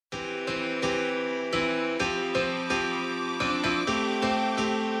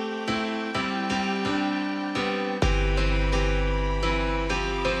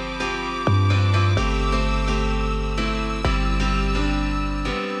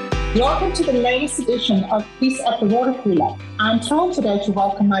Welcome to the latest edition of Peace at the Water Cooler. I'm thrilled today to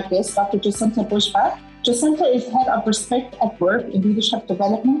welcome my guest, Dr. Jacinta Bushbach. Jacinta is Head of Respect at Work in Leadership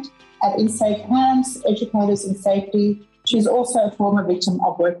Development at In Safe Hands, Educators in Safety. She's also a former victim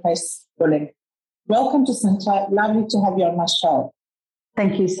of workplace bullying. Welcome, Jacinta. Lovely to have you on my show.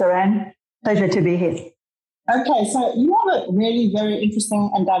 Thank you, Saran. Pleasure to be here. Okay, so you have a really very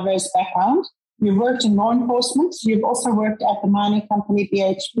interesting and diverse background. You've worked in law enforcement. You've also worked at the mining company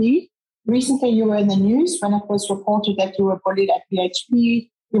BHP. Recently, you were in the news when it was reported that you were bullied at BHP.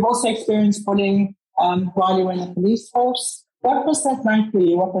 You've also experienced bullying while you were in the police force. What was that like for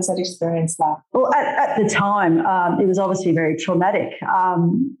you? What was that experience like? Well, at the time, it was obviously very traumatic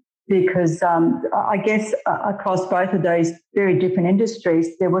because I guess across both of those very different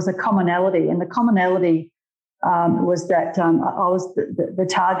industries, there was a commonality. And the commonality was that I was the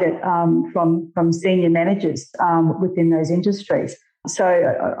target from senior managers within those industries. So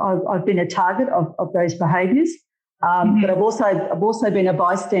I've been a target of those behaviours, but I've also been a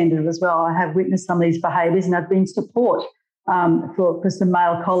bystander as well. I have witnessed some of these behaviours, and I've been support for some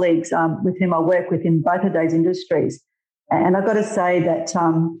male colleagues with whom I work with in both of those industries. And I've got to say that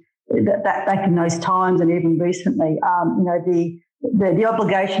that back in those times and even recently, the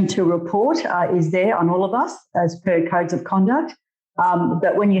obligation to report is there on all of us as per codes of conduct.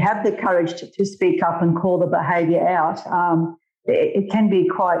 But when you have the courage to speak up and call the behaviour out, it can be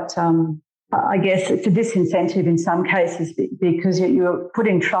quite, I guess, it's a disincentive in some cases because you're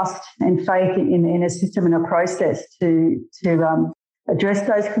putting trust and faith in a system and a process to address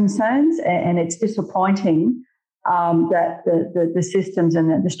those concerns. And it's disappointing that the systems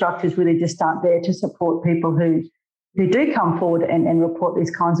and the structures really just aren't there to support people who do come forward and report these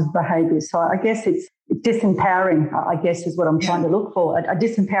kinds of behaviours. So I guess it's disempowering, I guess, is what I'm trying to look for, a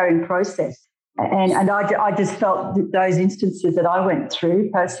disempowering process. And I just felt that those instances that I went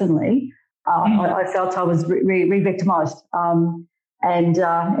through personally, I felt I was re-victimised. And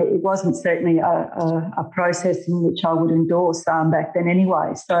it wasn't certainly a process in which I would endorse back then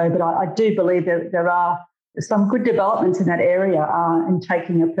anyway. So, but I do believe that there are some good developments in that area in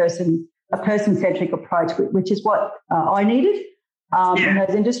taking a person-centric approach, which is what I needed in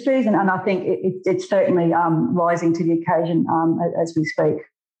those industries. And I think it's certainly rising to the occasion as we speak.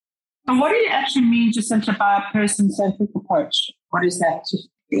 And what do you actually mean, Jacinta, by a person-centric approach? What is that?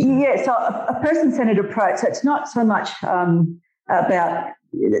 Yeah, so a person-centered approach, so it's not so much about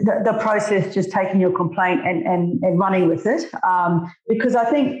the process, just taking your complaint and running with it. Because I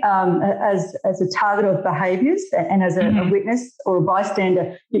think as a target of behaviours and as a witness or a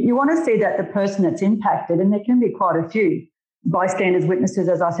bystander, you want to see that the person that's impacted, and there can be quite a few bystanders, witnesses,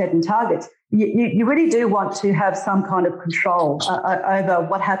 as I said, and targets, you really do want to have some kind of control over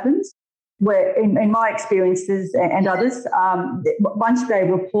what happens. Where in my experiences and others, once they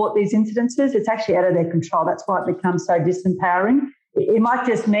report these incidences, it's actually out of their control. That's why it becomes so disempowering. It might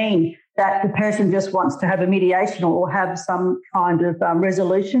just mean that the person just wants to have a mediation or have some kind of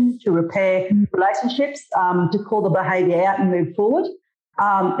resolution to repair relationships, to call the behaviour out and move forward.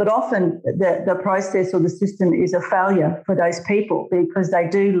 But often the process or the system is a failure for those people because they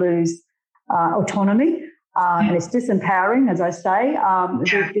do lose autonomy. And it's disempowering, as I say,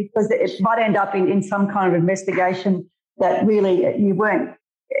 because it might end up in some kind of investigation that really you weren't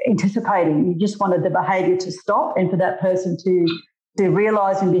anticipating. You just wanted the behaviour to stop and for that person to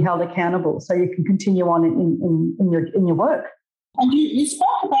realise and be held accountable so you can continue on in your work. And you spoke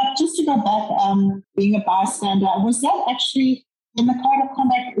about, just to go back, being a bystander. Was that actually in the code of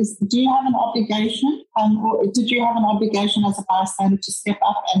conduct? Do you have an obligation, or did you have an obligation as a bystander to step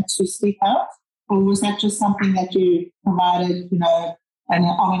up and to speak out? Or was that just something that you provided, on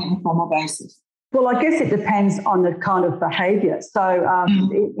an informal basis? Well, I guess it depends on the kind of behaviour. So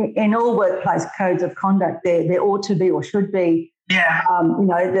in all workplace codes of conduct, there ought to be or should be,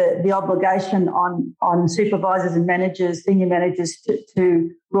 the obligation on supervisors and managers, senior managers to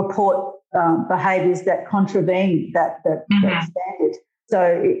report behaviours that contravene that standard.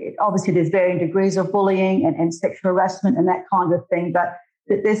 So obviously there's varying degrees of bullying and sexual harassment and that kind of thing, but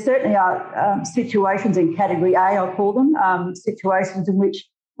there certainly are situations in category A, I'll call them, situations in which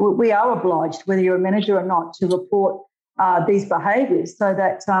we are obliged, whether you're a manager or not, to report these behaviours so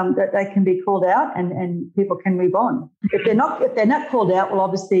that they can be called out and people can move on. If they're not called out, well,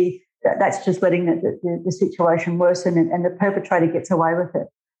 obviously that's just letting the situation worsen and the perpetrator gets away with it.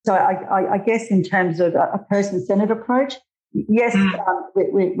 So I guess in terms of a person-centred approach, yes,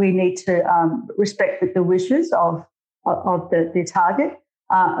 we need to respect the wishes of the target.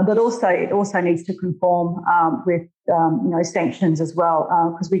 But also, it also needs to conform with sanctions as well,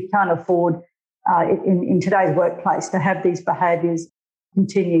 because we can't afford in today's workplace to have these behaviours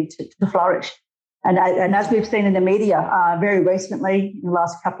continue to flourish. And as we've seen in the media very recently, in the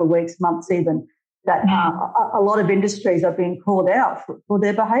last couple of weeks, months even, that a lot of industries are being called out for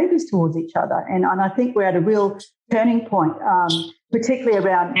their behaviours towards each other. And I think we're at a real turning point, particularly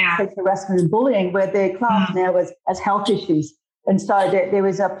around sexual harassment and bullying, where they're classed now as health issues. And so there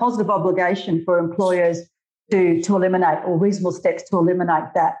is a positive obligation for employers to eliminate, or reasonable steps to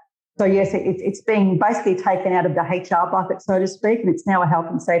eliminate that. So, yes, it's being basically taken out of the HR bucket, so to speak, and it's now a health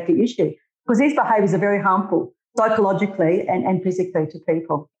and safety issue, because these behaviours are very harmful psychologically and physically to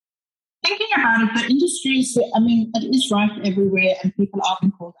people. Thinking about it, the industries, I mean, it is rife everywhere and people are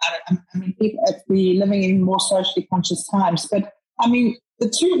being called out. I mean, we're living in more socially conscious times. But, I mean, the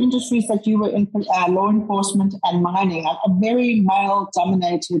two industries that you were in, law enforcement and mining, are very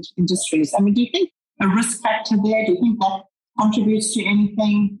male-dominated industries. I mean, do you think a risk factor there? Do you think that contributes to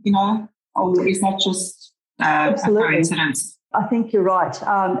anything, or is that just a coincidence? I think you're right,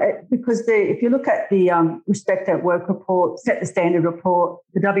 because if you look at the Respect at Work report, Set the Standard report,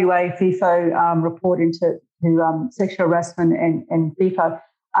 the WA FIFO report into sexual harassment and FIFO,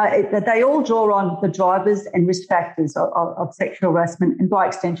 they all draw on the drivers and risk factors of sexual harassment and, by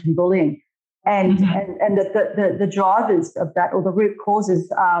extension, bullying. And the drivers of that, or the root causes,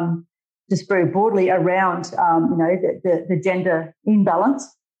 just very broadly around, the gender imbalance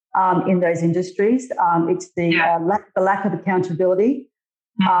in those industries. It's the lack of accountability.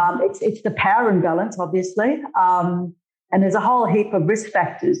 It's the power imbalance, obviously. And there's a whole heap of risk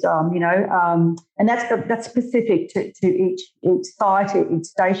factors, and that's specific to each site, each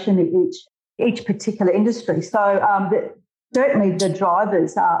station, each particular industry. So certainly the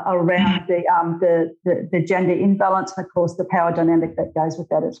drivers are around the gender imbalance, and of course the power dynamic that goes with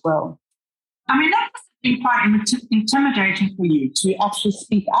that as well. I mean, that must have been quite intimidating for you to actually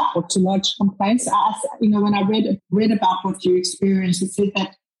speak up or to lodge complaints. When I read about what you experienced, it said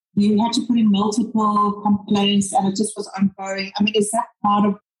that you had to put in multiple complaints and it just was ongoing. I mean, is that part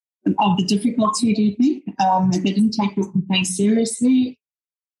of the difficulty, do you think? That they didn't take your complaints seriously?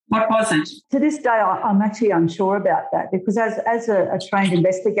 What was it? To this day, I'm actually unsure about that, because as a trained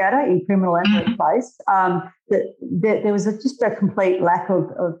investigator in criminal and workplace, there was just a complete lack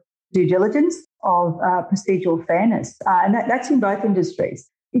of due diligence, of procedural fairness, and that's in both industries.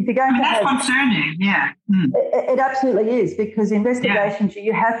 If you're going that's concerning, yeah. It absolutely is, because investigations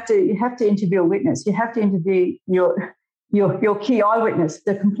you have to interview a witness, you have to interview your key eyewitness,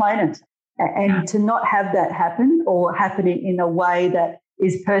 the complainant, and to not have that happen or happen in a way that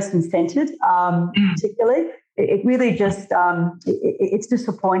is person-centred, particularly, it really just it's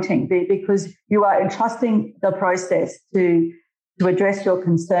disappointing, because you are entrusting the process to address your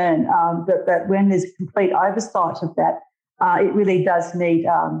concern, that when there's complete oversight of that, it really does need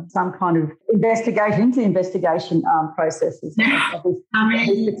some kind of investigation processes. I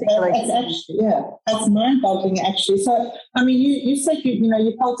mean, that's mind-boggling, actually. So, I mean, you said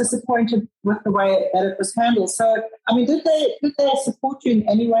you felt disappointed with the way that it was handled. So, I mean, did they support you in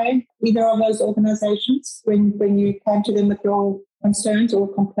any way, either of those organisations, when you came to them with your concerns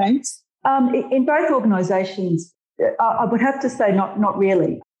or complaints? In both organisations, I would have to say not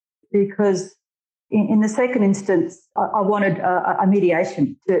really, because in the second instance, I wanted a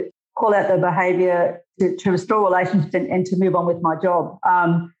mediation to call out the behaviour, to restore relationships and to move on with my job.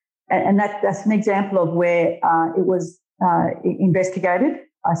 And that's an example of where it was investigated.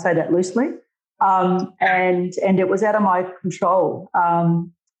 I say that loosely. And it was out of my control.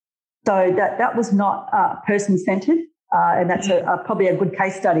 So that was not person-centred, and that's probably a good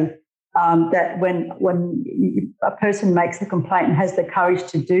case study. That when a person makes a complaint and has the courage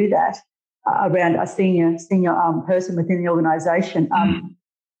to do that around a senior person within the organisation,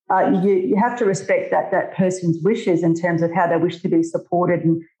 you have to respect that person's wishes in terms of how they wish to be supported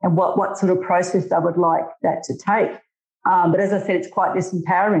and what sort of process they would like that to take. But as I said, it's quite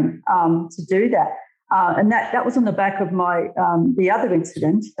disempowering to do that. And that was on the back of my the other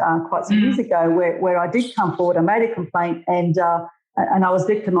incident quite some years ago where I did come forward, I made a complaint, and I was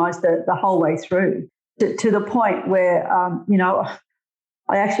victimised the whole way through to the point where,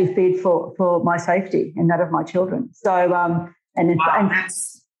 I actually feared for my safety and that of my children. So,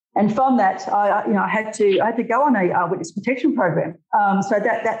 and from that, I had to go on a witness protection program. So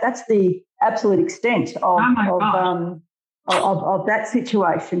that's the absolute extent of that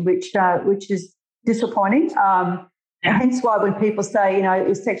situation, which is disappointing. Hence why when people say,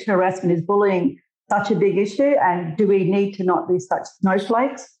 is sexual harassment, is bullying such a big issue, and do we need to not be such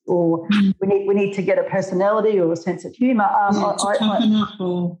snowflakes, or we need to get a personality or a sense of humour,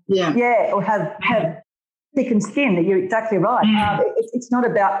 or have thickened skin. You're exactly right. It's not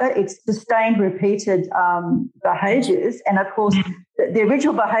about that. It's sustained, repeated behaviours. And, of course, the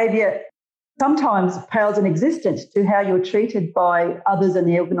original behaviour sometimes pales in existence to how you're treated by others in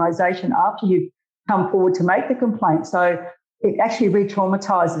the organisation after you come forward to make the complaint. So it actually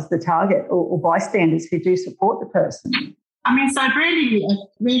re-traumatises the target or bystanders who do support the person. I mean, so it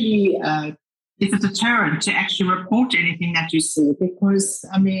really is a deterrent to actually report anything that you see because,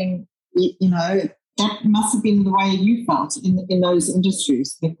 I mean, that must have been the way you felt in those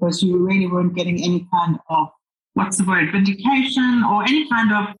industries because you really weren't getting any kind of, vindication or any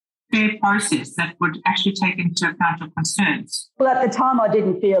kind of fair process that would actually take into account your concerns. Well, at the time, I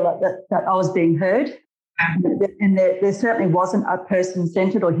didn't feel that I was being heard. And there certainly wasn't a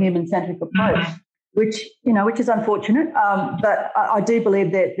person-centred or human-centric approach, which is unfortunate. But I do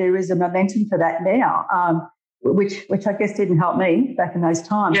believe that there is a momentum for that now, which I guess didn't help me back in those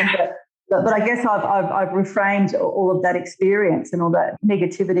times. Yeah. But I guess I've reframed all of that experience and all that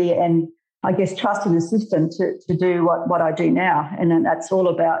negativity and I guess trust in the system to do what I do now. And then that's all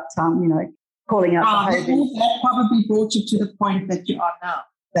about, calling out behaviours. That probably brought you to the point that you are now.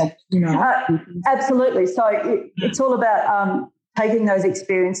 Absolutely. So it's all about taking those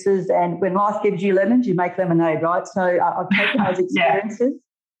experiences, and when life gives you lemons, you make lemonade, right? So I've taken those experiences,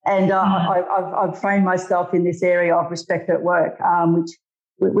 and I've framed myself in this area of respect at work,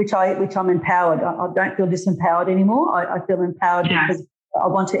 which I'm empowered. I don't feel disempowered anymore. I feel empowered because I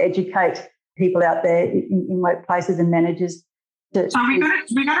want to educate people out there in workplaces and managers. So we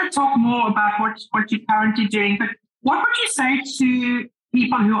got to talk more about what you're currently doing. But what would you say to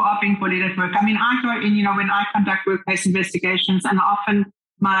people who are being bullied at work? I mean, I go in, when I conduct workplace investigations, and often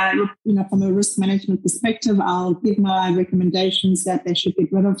from a risk management perspective, I'll give my recommendations that they should get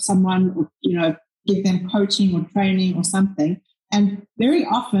rid of someone or, give them coaching or training or something. And very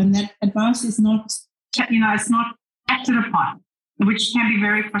often that advice is not, it's not acted upon, which can be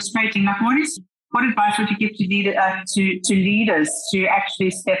very frustrating. Like, what advice would you give to leaders to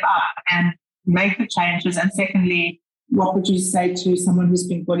actually step up and make the changes? And secondly, what would you say to someone who's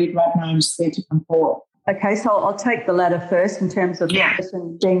been bullied right now and is there to come forward? Okay, so I'll take the latter first in terms of the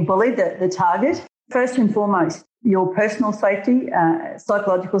person being bullied, the target. First and foremost, your personal safety,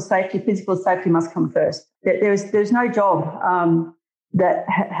 psychological safety, physical safety must come first. There's no job that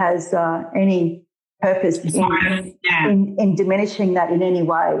has any purpose in diminishing that in any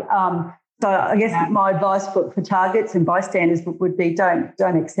way. So I guess my advice for targets and bystanders would be don't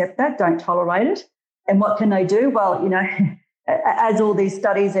accept that, don't tolerate it. And what can they do? Well, as all these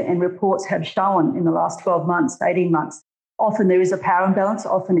studies and reports have shown in the last 12 months, 18 months, often there is a power imbalance.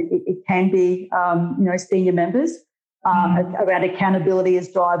 Often it can be, senior members around accountability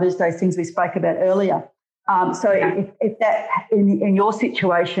as drivers, those things we spoke about earlier. If that in your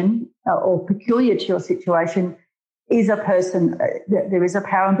situation or peculiar to your situation is a person, there is a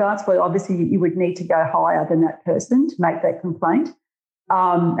power imbalance, well, obviously you would need to go higher than that person to make that complaint.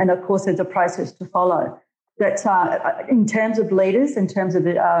 And, of course, there's a process to follow. But in terms of leaders, in terms of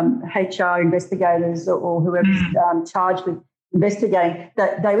the HR investigators or whoever's charged with investigating,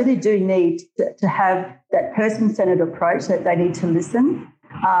 that they really do need to have that person-centred approach, that they need to listen.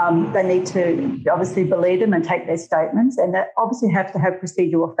 They need to obviously believe them and take their statements, and that obviously have to have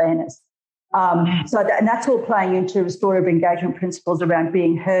procedural fairness. And that's all playing into restorative engagement principles around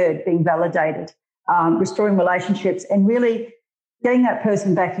being heard, being validated, restoring relationships, and really getting that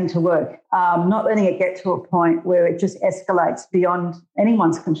person back into work, not letting it get to a point where it just escalates beyond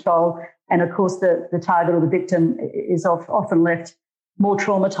anyone's control. And, of course, the target or the victim is often left more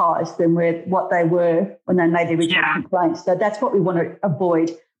traumatised than what they were when they made the original complaint. So that's what we want to avoid.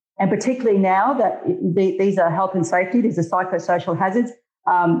 And particularly now that these are health and safety, these are psychosocial hazards,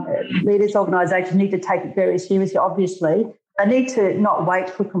 leaders, organisations need to take it very seriously, obviously. They need to not wait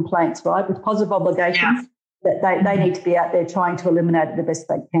for complaints, right? With positive obligations, that they need to be out there trying to eliminate it the best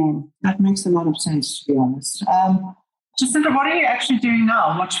they can. That makes a lot of sense, to be honest. Jacinta, what are you actually doing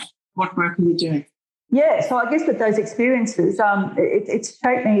now? What work are you doing? Yeah, so I guess with those experiences, it's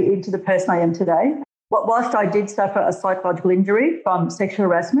shaped me into the person I am today. Whilst I did suffer a psychological injury from sexual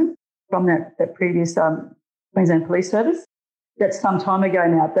harassment from that previous Queensland Police Service, that's some time ago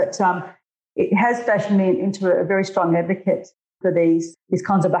now, but it has fashioned me into a very strong advocate for these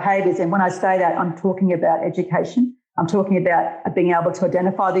kinds of behaviours. And when I say that, I'm talking about education. I'm talking about being able to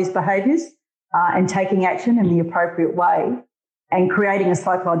identify these behaviours and taking action in the appropriate way and creating a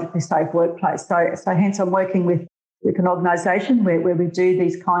psychologically safe workplace. So hence I'm working with an organisation where we do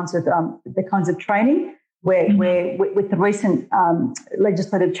these kinds of training where with the recent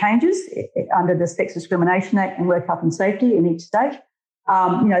legislative changes under the Sex Discrimination Act and Work Health and Safety in each state,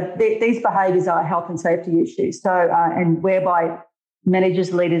 These behaviours are health and safety issues. So, and whereby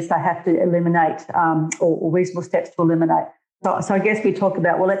managers, leaders, they have to eliminate or reasonable steps to eliminate. So I guess we talk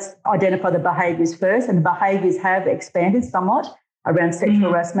about, well, let's identify the behaviours first, and the behaviours have expanded somewhat around sexual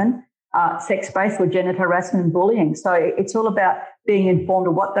harassment, sex-based or gender harassment and bullying. So it's all about being informed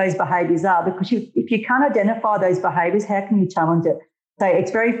of what those behaviours are, because if you can't identify those behaviours, how can you challenge it? So it's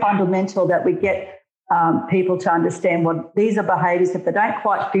very fundamental that we get people to understand what these are behaviours. If they don't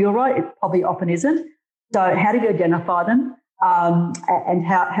quite feel right, it probably often isn't. So how do we identify them? And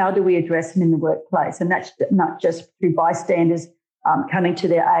how do we address them in the workplace? And that's not just through bystanders coming to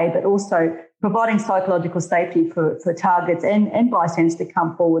their aid, but also providing psychological safety for targets and bystanders to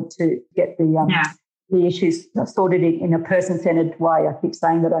come forward to get the issues sorted in a person-centred way. I keep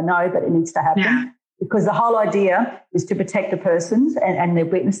saying that, I know, but it needs to happen because the whole idea is to protect the persons and their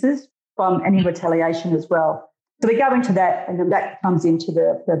witnesses from any retaliation as well. So we go into that, and then that comes into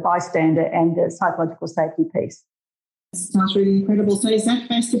the bystander and the psychological safety piece. Sounds really incredible. So is that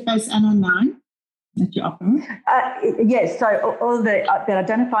face-to-face and online that you offer? Yes. So all of the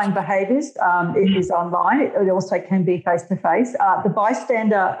identifying behaviours is online. It also can be face-to-face. The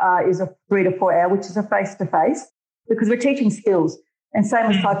bystander is a 3 to 4 hour, which is a face-to-face, because we're teaching skills. And same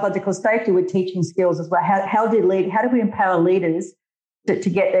with psychological safety, we're teaching skills as well. How do we empower leaders to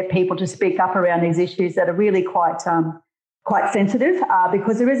get their people to speak up around these issues that are really quite sensitive,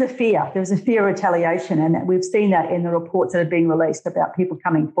 because there is a fear. There's a fear of retaliation, and we've seen that in the reports that have been released about people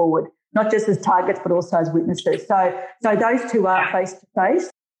coming forward, not just as targets but also as witnesses. So those two are face-to-face.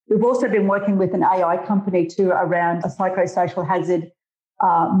 We've also been working with an AI company too around a psychosocial hazard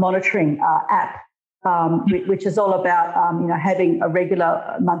monitoring app, which is all about having a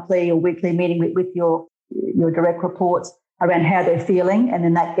regular monthly or weekly meeting with your direct reports around how they're feeling, and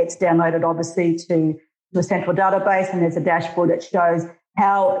then that gets downloaded obviously to a central database, and there's a dashboard that shows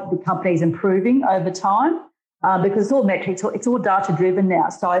how the company is improving over time, because it's all metrics, it's all data-driven now.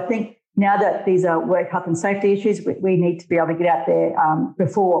 So I think now that these are work health and safety issues, we need to be able to get out there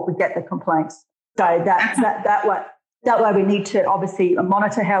before we get the complaints. So that way we need to obviously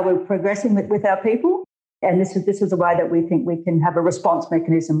monitor how we're progressing with our people, and this is a way that we think we can have a response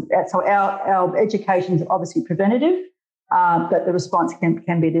mechanism. So our education is obviously preventative, but the response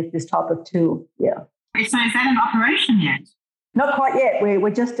can be this type of tool. Yeah. So is that an operation yet? Not quite yet.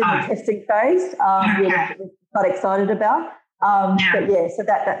 We're just in the testing phase. We're quite excited about. But so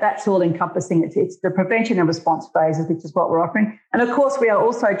that's all encompassing. It's the prevention and response phases, which is what we're offering. And of course, we are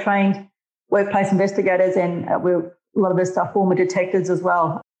also trained workplace investigators, and a lot of us are former detectives as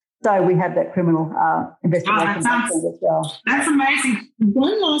well. So we have that criminal investigation background as well. That's amazing.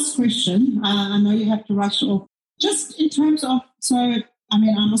 One last question. I know you have to rush off. Just in terms of, I'm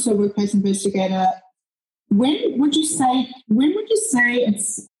also a workplace investigator. When would you say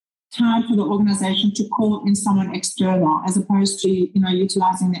it's time for the organisation to call in someone external as opposed to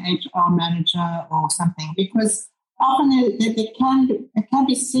utilising the HR manager or something? Because often it can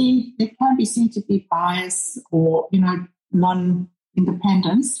be seen to be bias or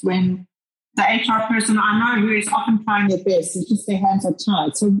non-independence when the HR person I know who is often trying their best, it's just their hands are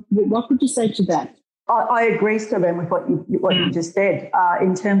tied. So what would you say to that? I agree, Sylvain, with what you just said.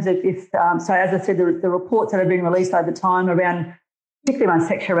 In terms of so as I said, the reports that have been released over time particularly around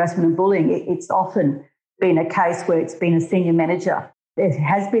sexual harassment and bullying, it's often been a case where it's been a senior manager. There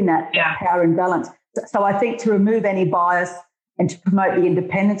has been that power imbalance. So I think to remove any bias and to promote the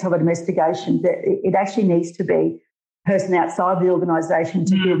independence of an investigation, that it actually needs to be a person outside the organisation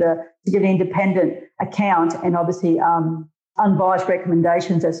to give an independent account and obviously unbiased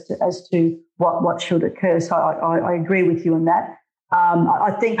recommendations as to what should occur. So I agree with you on that.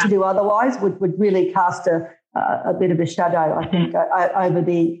 I think to do otherwise would really cast a bit of a shadow, I think, over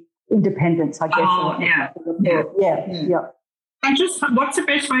the independence, I guess. Yeah. And just what's the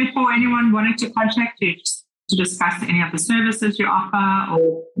best way for anyone wanting to contact you to discuss any of the services you offer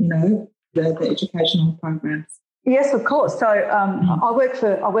or, the educational programs? Yes, of course. So I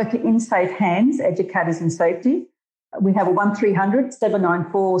work in Safe Hands, Educators in Safety. We have a 1300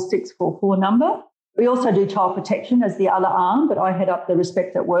 794 644 number. We also do child protection as the other arm, but I head up the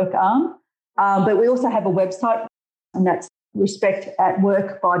Respect at Work arm. But we also have a website, and that's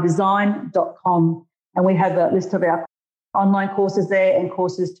respectatworkbydesign.com. And we have a list of our online courses there and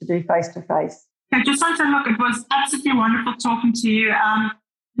courses to do face-to-face. I just want to look, it was absolutely wonderful talking to you. I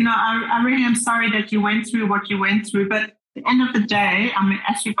really am sorry that you went through what you went through, but at the end of the day,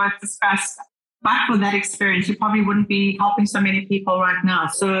 as we both discussed, but for that experience, you probably wouldn't be helping so many people right now.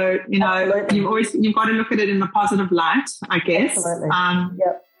 So, Absolutely. you've got to look at it in a positive light, I guess. Absolutely.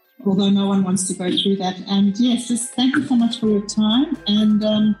 although no one wants to go through that. And yes, just thank you so much for your time, and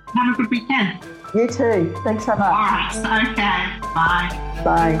have a good weekend. You too. Thanks so much. All right. Okay. Bye.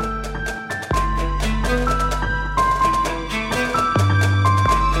 Bye.